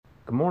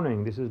Good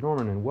morning, this is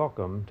Norman, and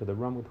welcome to the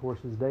Run with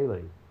Horses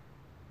Daily.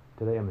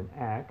 Today I'm in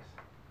Acts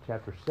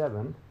chapter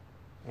 7,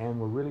 and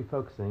we're really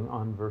focusing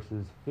on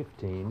verses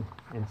 15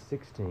 and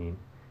 16.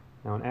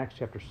 Now in Acts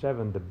chapter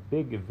 7, the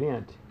big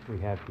event we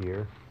have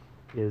here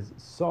is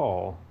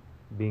Saul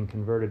being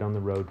converted on the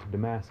road to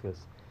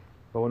Damascus.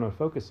 But what I want to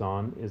focus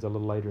on is a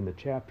little later in the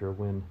chapter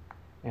when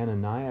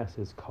Ananias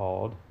is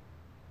called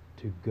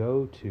to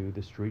go to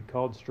the street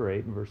called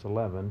Straight in verse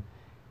 11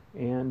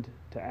 and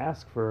to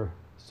ask for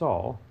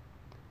Saul,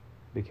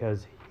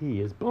 because he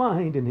is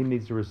blind and he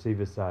needs to receive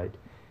his sight.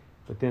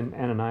 But then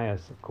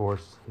Ananias, of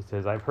course, he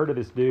says, I've heard of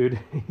this dude.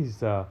 He's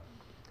done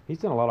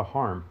a lot of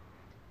harm,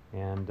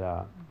 and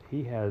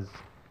he has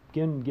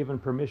given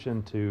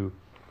permission to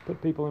put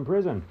people in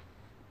prison.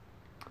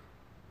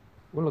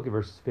 We'll look at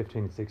verses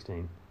 15 and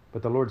 16.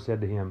 But the Lord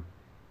said to him,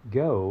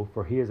 Go,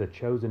 for he is a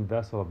chosen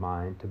vessel of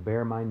mine to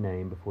bear my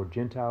name before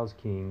Gentiles,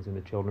 kings, and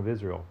the children of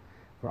Israel.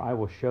 For I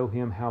will show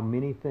him how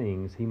many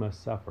things he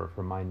must suffer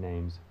for my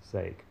name's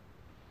sake.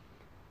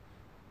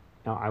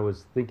 Now, I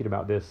was thinking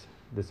about this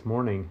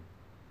morning.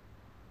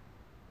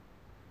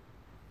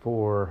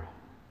 For,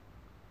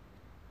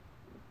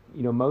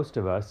 most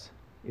of us,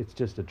 it's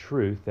just a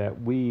truth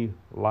that we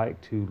like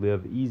to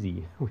live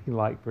easy. We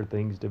like for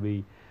things to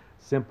be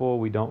simple.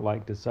 We don't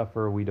like to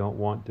suffer. We don't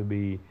want to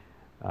be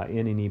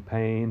in any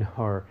pain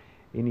or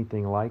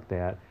anything like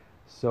that.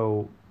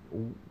 So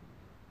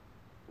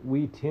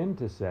we tend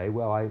to say,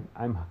 well,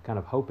 I'm kind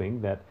of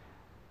hoping that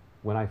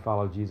when I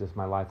follow Jesus,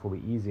 my life will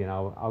be easy and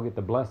I'll get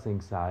the blessing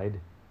side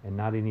and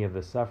not any of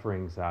the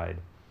suffering side.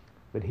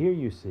 But here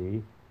you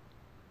see,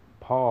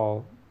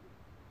 Paul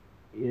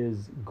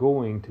is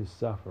going to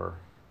suffer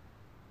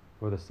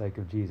for the sake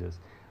of Jesus.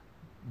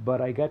 But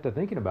I got to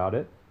thinking about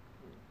it.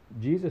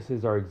 Jesus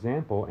is our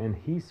example, and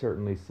he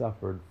certainly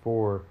suffered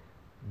for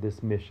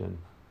this mission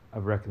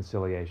of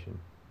reconciliation.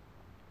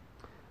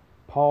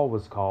 Paul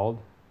was called,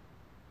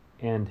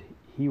 and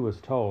he was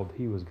told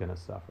he was going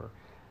to suffer.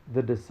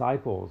 The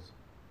disciples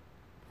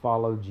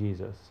followed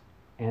Jesus,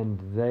 and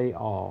they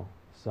all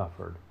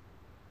suffered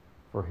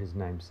for his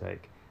name's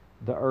sake.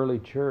 The early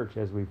church,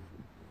 as we've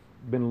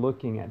been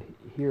looking at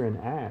here in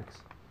Acts,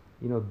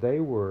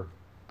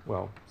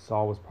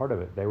 Saul was part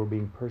of it. They were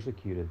being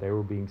persecuted. They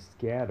were being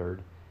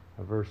scattered.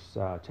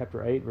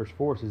 Chapter 8, verse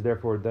 4 says,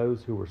 Therefore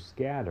those who were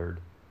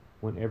scattered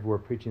went everywhere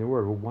preaching the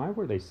word. Well, why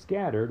were they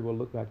scattered? We'll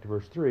look back to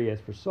verse 3.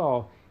 As for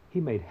Saul, he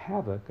made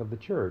havoc of the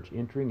church,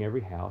 entering every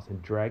house and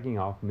dragging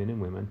off men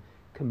and women,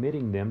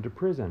 committing them to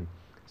prison.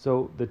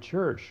 So the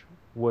church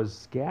was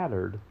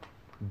scattered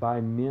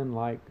by men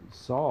like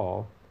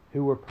Saul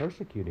who were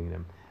persecuting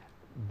them.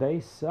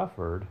 They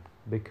suffered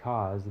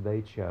because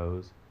they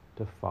chose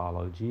to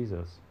follow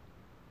Jesus.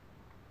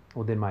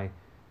 Well, then my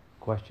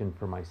question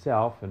for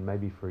myself, and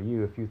maybe for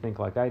you, if you think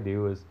like I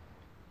do, is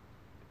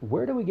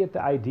where do we get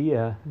the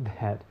idea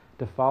that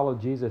to follow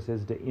Jesus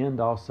is to end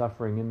all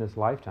suffering in this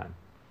lifetime?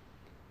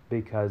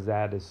 Because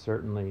that is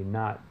certainly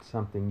not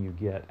something you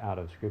get out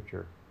of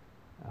Scripture.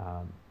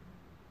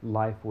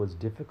 Life was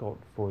difficult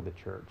for the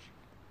church.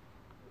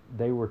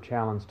 They were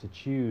challenged to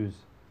choose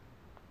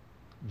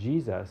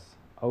Jesus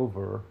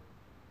over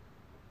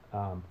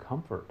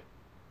comfort,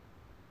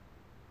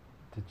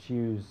 to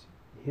choose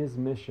his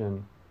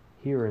mission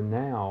here and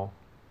now,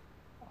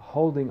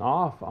 holding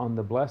off on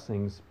the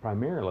blessings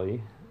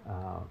primarily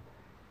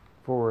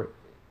for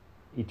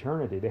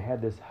eternity. They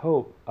had this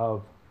hope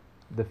of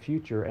the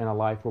future and a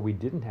life where we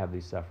didn't have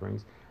these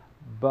sufferings,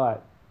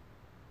 but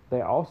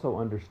they also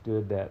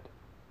understood that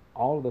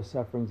all of the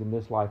sufferings in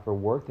this life are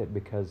worth it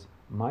because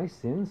my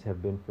sins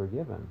have been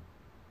forgiven.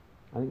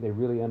 I think they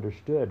really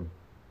understood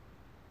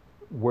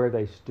where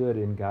they stood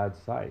in God's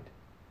sight.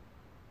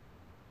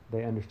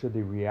 They understood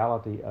the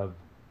reality of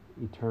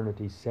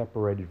eternity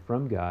separated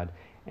from God.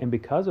 And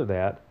because of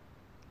that,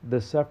 the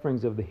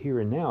sufferings of the here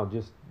and now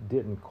just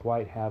didn't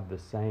quite have the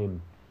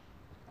same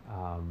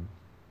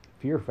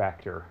fear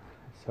factor,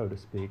 so to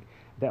speak,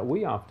 that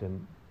we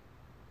often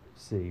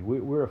see.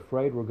 We're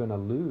afraid we're going to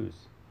lose.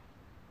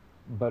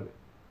 But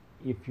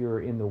if you're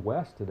in the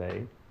West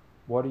today,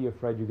 what are you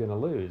afraid you're going to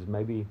lose?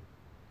 Maybe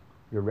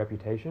your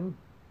reputation.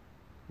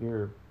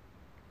 You're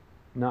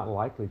not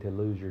likely to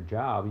lose your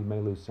job. You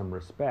may lose some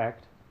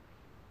respect.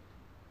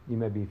 You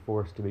may be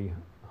forced to be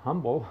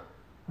humble.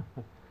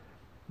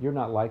 You're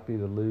not likely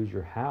to lose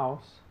your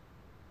house.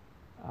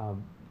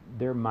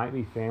 There might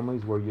be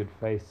families where you'd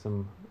face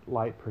some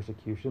light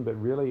persecution, but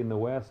really in the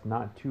West,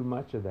 not too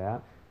much of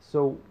that.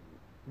 So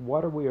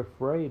what are we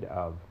afraid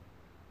of?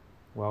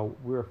 Well,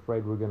 we're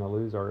afraid we're going to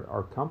lose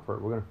our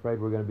comfort. We're afraid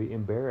we're going to be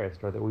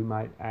embarrassed, or that we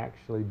might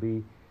actually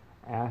be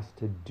asked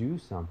to do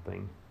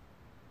something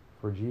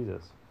for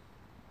Jesus.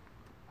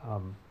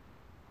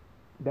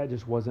 That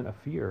just wasn't a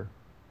fear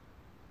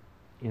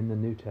in the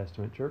New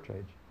Testament church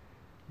age.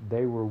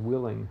 They were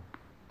willing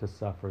to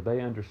suffer.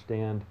 They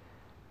understood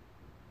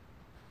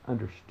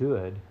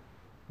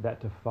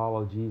that to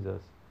follow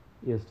Jesus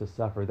is to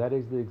suffer. That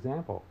is the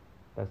example.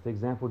 That's the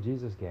example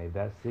Jesus gave.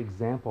 That's the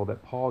example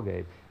that Paul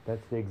gave.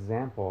 That's the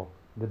example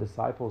the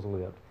disciples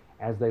lived.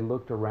 as they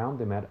looked around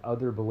them at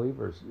other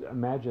believers.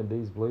 Imagine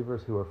these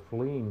believers who are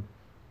fleeing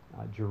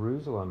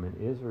Jerusalem and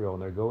Israel,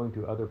 and they're going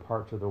to other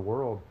parts of the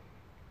world,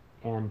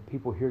 and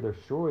people hear their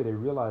story. They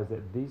realize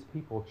that these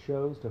people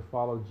chose to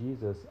follow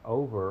Jesus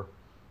over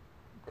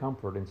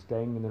comfort and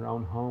staying in their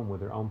own home with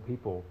their own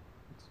people.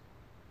 It's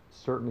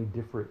certainly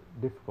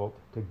difficult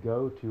to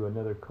go to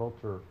another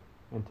culture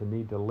and to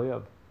need to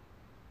live.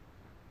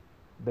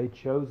 They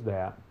chose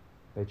that.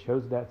 They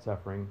chose that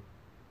suffering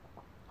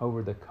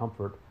over the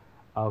comfort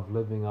of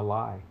living a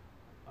lie,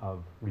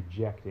 of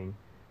rejecting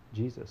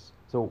Jesus.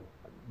 So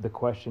the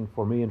question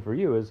for me and for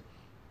you is,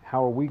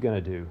 how are we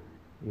going to do?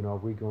 Are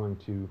we going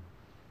to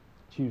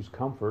choose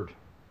comfort,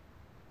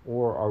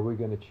 or are we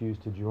going to choose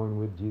to join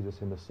with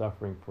Jesus in the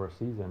suffering for a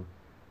season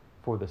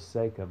for the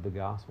sake of the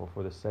gospel,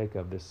 for the sake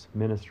of this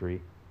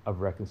ministry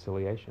of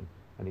reconciliation?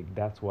 I think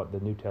that's what the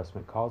New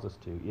Testament calls us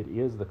to. It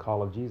is the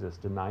call of Jesus.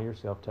 Deny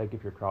yourself, take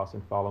up your cross,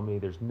 and follow me.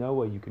 There's no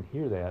way you can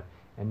hear that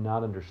and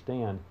not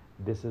understand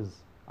this is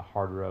a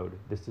hard road.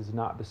 This is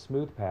not the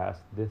smooth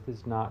path. This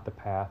is not the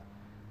path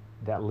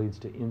that leads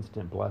to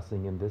instant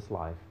blessing in this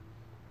life.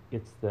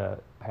 It's the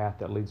path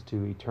that leads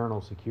to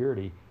eternal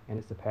security, and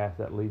it's the path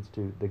that leads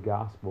to the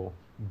gospel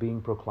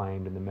being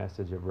proclaimed and the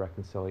message of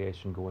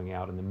reconciliation going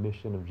out and the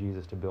mission of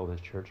Jesus to build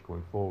his church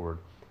going forward.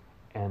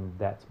 And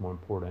that's more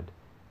important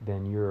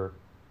than your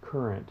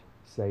current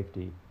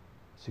safety,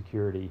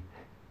 security,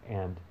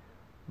 and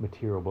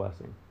material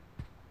blessing.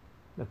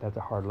 That's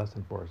a hard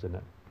lesson for us, isn't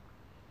it?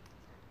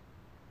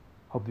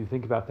 Hope you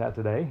think about that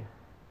today.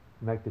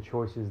 Make the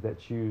choices that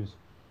choose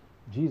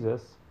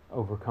Jesus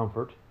over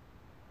comfort,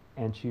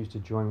 and choose to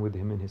join with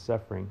him in his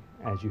suffering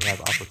as you have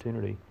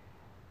opportunity.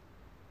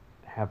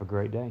 Have a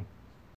great day.